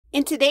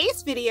In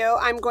today's video,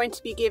 I'm going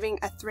to be giving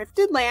a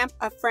thrifted lamp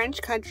a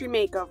French country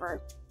makeover.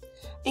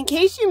 In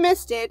case you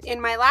missed it, in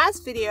my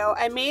last video,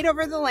 I made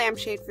over the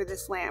lampshade for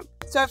this lamp.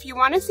 So if you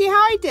want to see how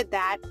I did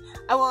that,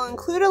 I will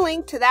include a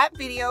link to that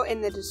video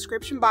in the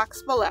description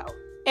box below.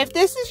 If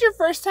this is your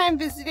first time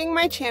visiting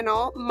my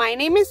channel, my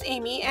name is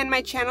Amy and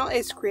my channel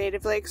is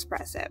Creatively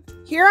Expressive.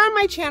 Here on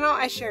my channel,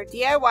 I share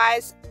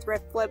DIYs,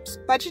 thrift flips,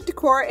 budget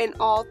decor, and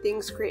all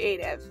things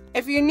creative.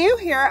 If you're new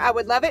here, I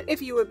would love it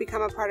if you would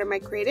become a part of my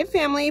creative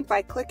family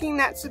by clicking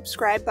that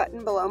subscribe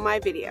button below my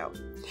video.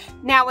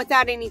 Now,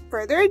 without any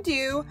further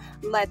ado,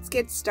 let's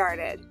get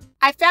started.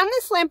 I found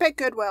this lamp at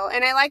Goodwill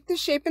and I like the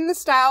shape and the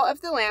style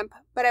of the lamp,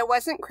 but I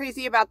wasn't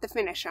crazy about the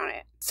finish on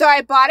it. So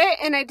I bought it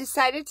and I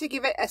decided to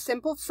give it a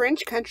simple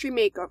French country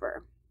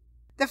makeover.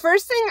 The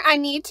first thing I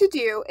need to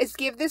do is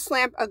give this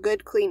lamp a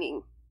good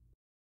cleaning.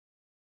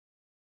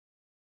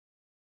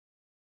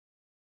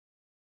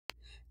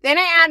 Then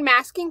I add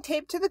masking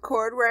tape to the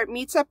cord where it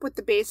meets up with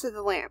the base of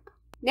the lamp.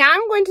 Now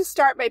I'm going to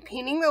start by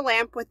painting the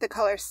lamp with the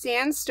color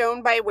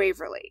Sandstone by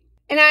Waverly.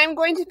 And I'm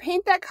going to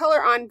paint that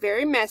color on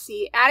very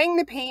messy, adding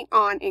the paint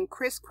on in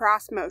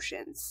crisscross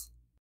motions.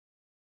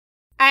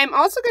 I am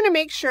also going to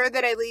make sure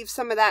that I leave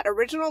some of that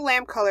original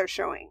lamp color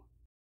showing.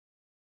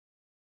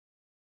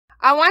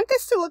 I want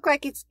this to look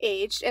like it's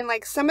aged and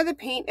like some of the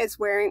paint is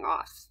wearing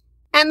off.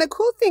 And the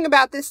cool thing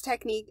about this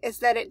technique is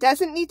that it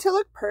doesn't need to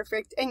look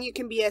perfect and you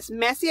can be as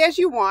messy as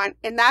you want,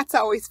 and that's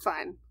always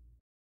fun.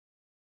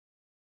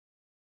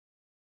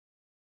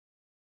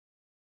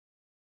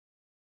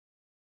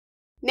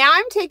 Now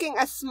I'm taking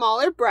a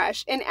smaller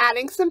brush and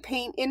adding some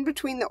paint in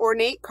between the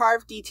ornate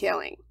carved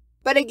detailing.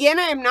 But again,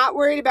 I am not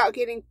worried about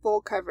getting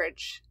full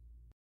coverage.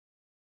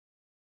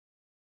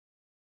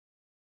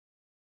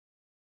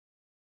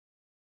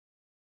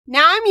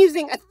 Now I'm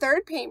using a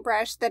third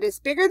paintbrush that is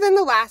bigger than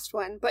the last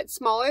one, but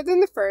smaller than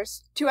the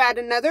first, to add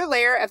another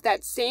layer of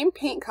that same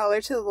paint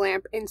color to the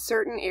lamp in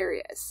certain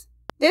areas.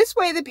 This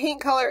way the paint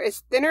color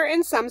is thinner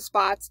in some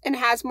spots and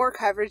has more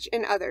coverage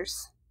in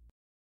others.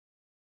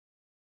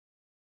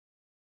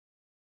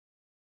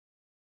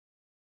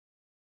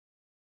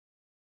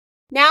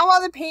 Now,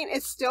 while the paint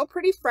is still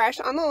pretty fresh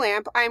on the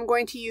lamp, I am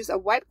going to use a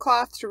wet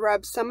cloth to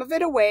rub some of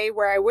it away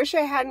where I wish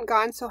I hadn't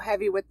gone so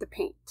heavy with the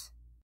paint.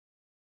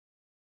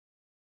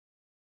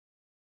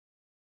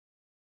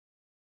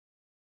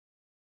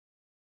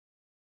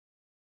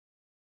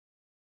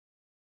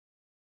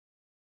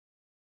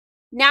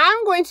 Now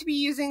I'm going to be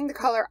using the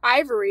color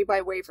Ivory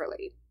by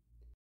Waverly.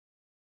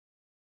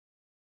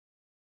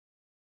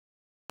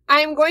 I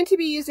am going to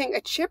be using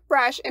a chip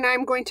brush and I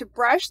am going to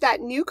brush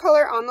that new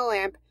color on the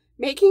lamp,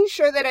 making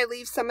sure that I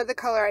leave some of the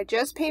color I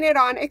just painted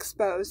on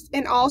exposed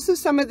and also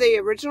some of the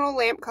original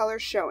lamp color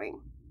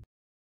showing.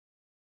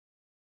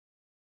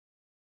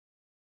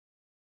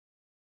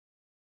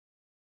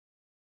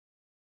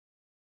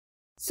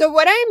 So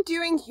what I am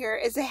doing here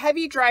is a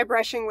heavy dry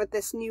brushing with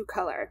this new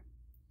color.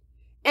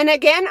 And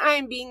again, I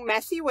am being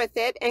messy with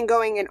it and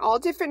going in all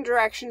different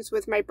directions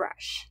with my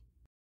brush.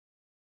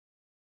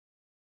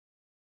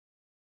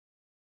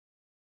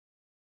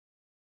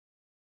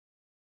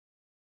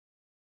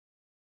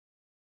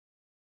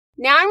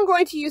 Now I'm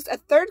going to use a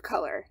third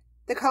color,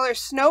 the color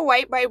Snow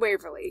White by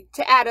Waverly,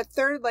 to add a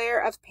third layer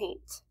of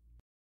paint.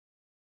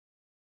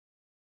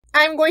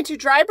 I'm going to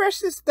dry brush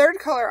this third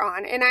color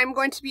on, and I'm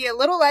going to be a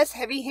little less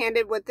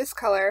heavy-handed with this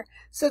color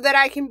so that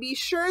I can be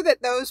sure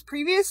that those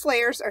previous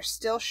layers are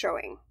still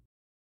showing.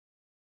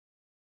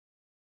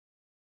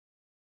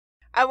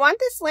 I want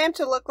this lamp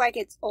to look like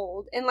it's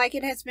old and like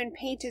it has been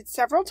painted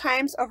several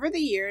times over the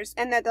years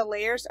and that the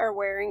layers are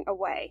wearing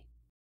away.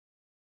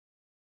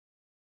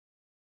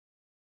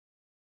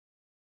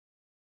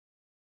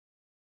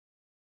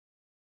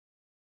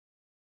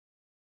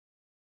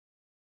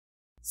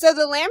 So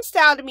the lamp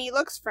style to me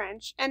looks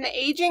French, and the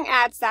aging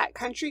adds that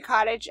country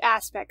cottage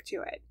aspect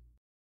to it.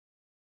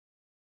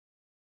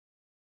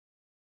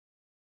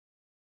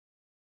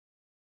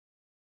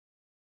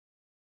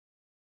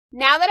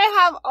 Now that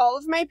I have all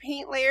of my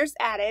paint layers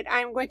added,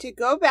 I'm going to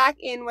go back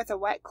in with a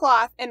wet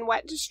cloth and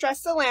wet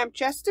distress the lamp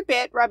just a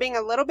bit, rubbing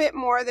a little bit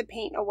more of the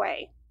paint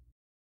away.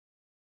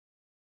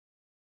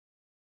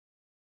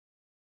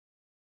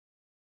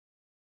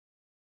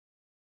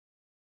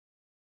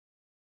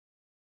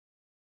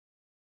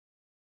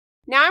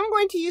 Now I'm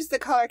going to use the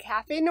color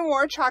Cafe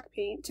Noir chalk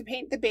paint to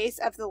paint the base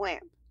of the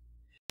lamp.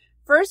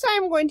 First, I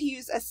am going to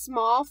use a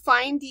small,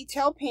 fine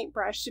detail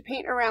paintbrush to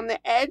paint around the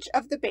edge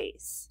of the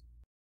base.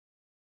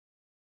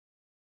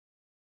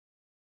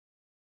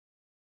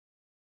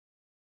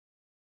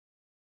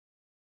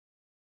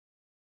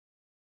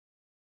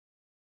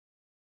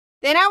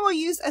 Then I will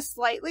use a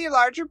slightly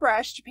larger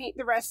brush to paint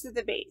the rest of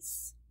the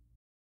base.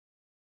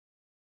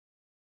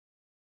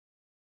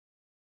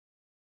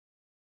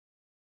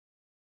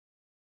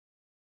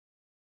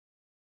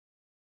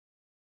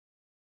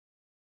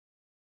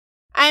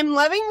 I'm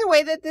loving the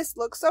way that this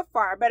looks so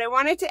far, but I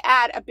wanted to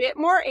add a bit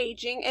more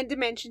aging and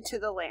dimension to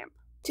the lamp.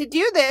 To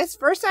do this,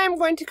 first I am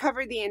going to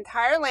cover the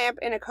entire lamp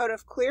in a coat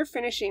of clear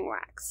finishing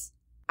wax.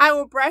 I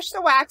will brush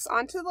the wax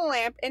onto the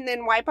lamp and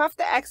then wipe off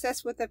the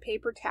excess with a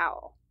paper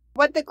towel.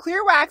 What the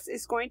clear wax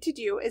is going to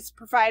do is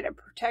provide a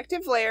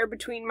protective layer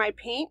between my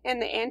paint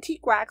and the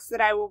antique wax that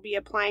I will be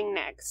applying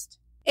next.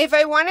 If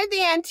I wanted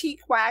the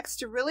antique wax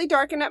to really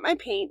darken up my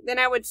paint, then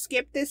I would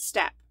skip this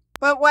step.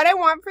 But what I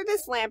want for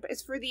this lamp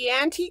is for the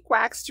antique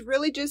wax to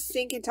really just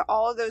sink into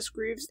all of those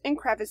grooves and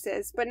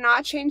crevices, but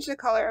not change the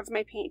color of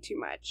my paint too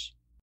much.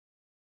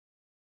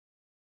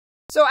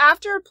 So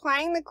after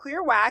applying the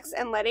clear wax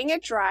and letting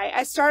it dry,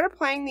 I start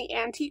applying the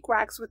antique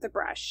wax with a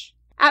brush.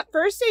 At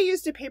first I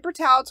used a paper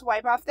towel to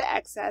wipe off the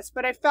excess,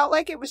 but I felt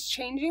like it was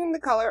changing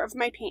the color of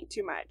my paint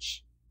too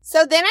much.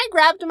 So then I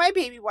grabbed my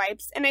baby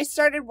wipes and I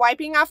started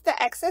wiping off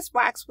the excess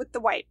wax with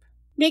the wipe,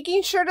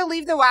 making sure to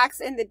leave the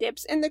wax in the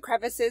dips and the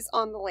crevices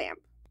on the lamp.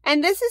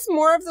 And this is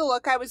more of the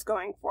look I was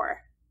going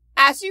for.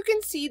 As you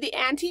can see, the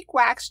antique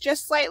wax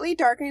just slightly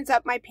darkens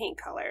up my paint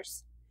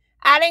colors,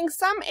 adding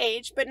some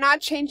age but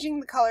not changing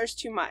the colors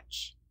too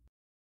much.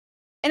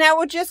 And I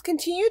will just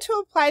continue to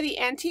apply the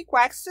antique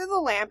wax to the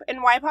lamp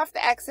and wipe off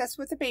the excess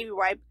with a baby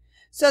wipe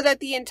so that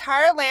the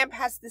entire lamp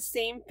has the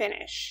same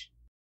finish.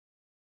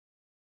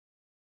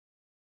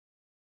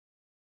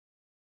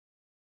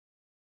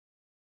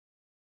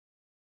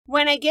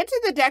 When I get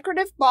to the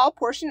decorative ball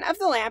portion of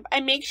the lamp, I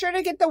make sure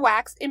to get the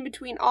wax in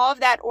between all of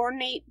that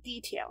ornate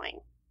detailing.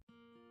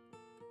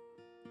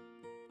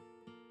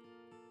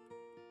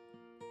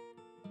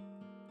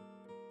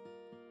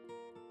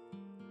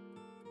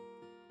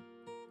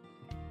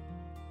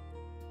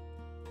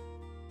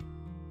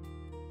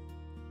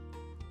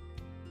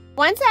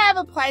 Once I have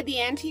applied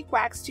the antique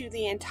wax to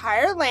the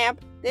entire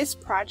lamp, this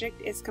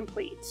project is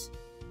complete.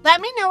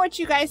 Let me know what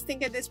you guys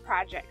think of this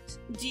project.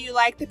 Do you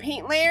like the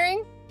paint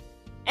layering?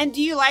 And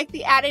do you like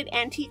the added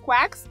antique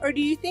wax, or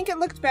do you think it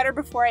looked better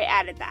before I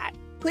added that?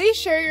 Please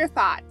share your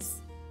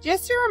thoughts.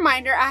 Just a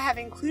reminder, I have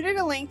included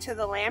a link to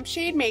the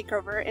lampshade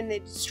makeover in the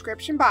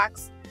description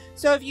box,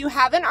 so if you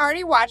haven't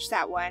already watched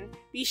that one,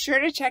 be sure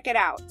to check it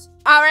out.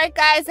 Alright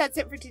guys, that's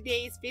it for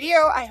today's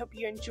video. I hope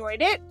you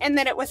enjoyed it and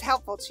that it was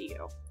helpful to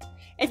you.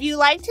 If you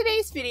liked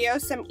today's video,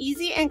 some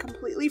easy and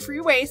completely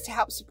free ways to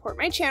help support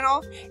my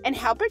channel and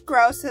help it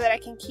grow so that I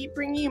can keep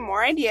bringing you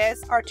more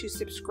ideas are to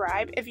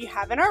subscribe if you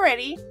haven't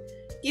already,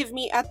 give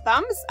me a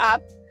thumbs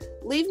up,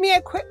 leave me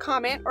a quick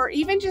comment or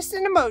even just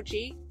an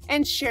emoji,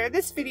 and share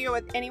this video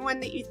with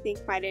anyone that you think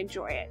might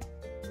enjoy it.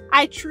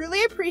 I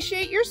truly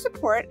appreciate your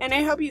support and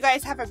I hope you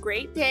guys have a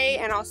great day,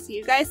 and I'll see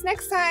you guys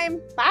next time.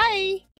 Bye!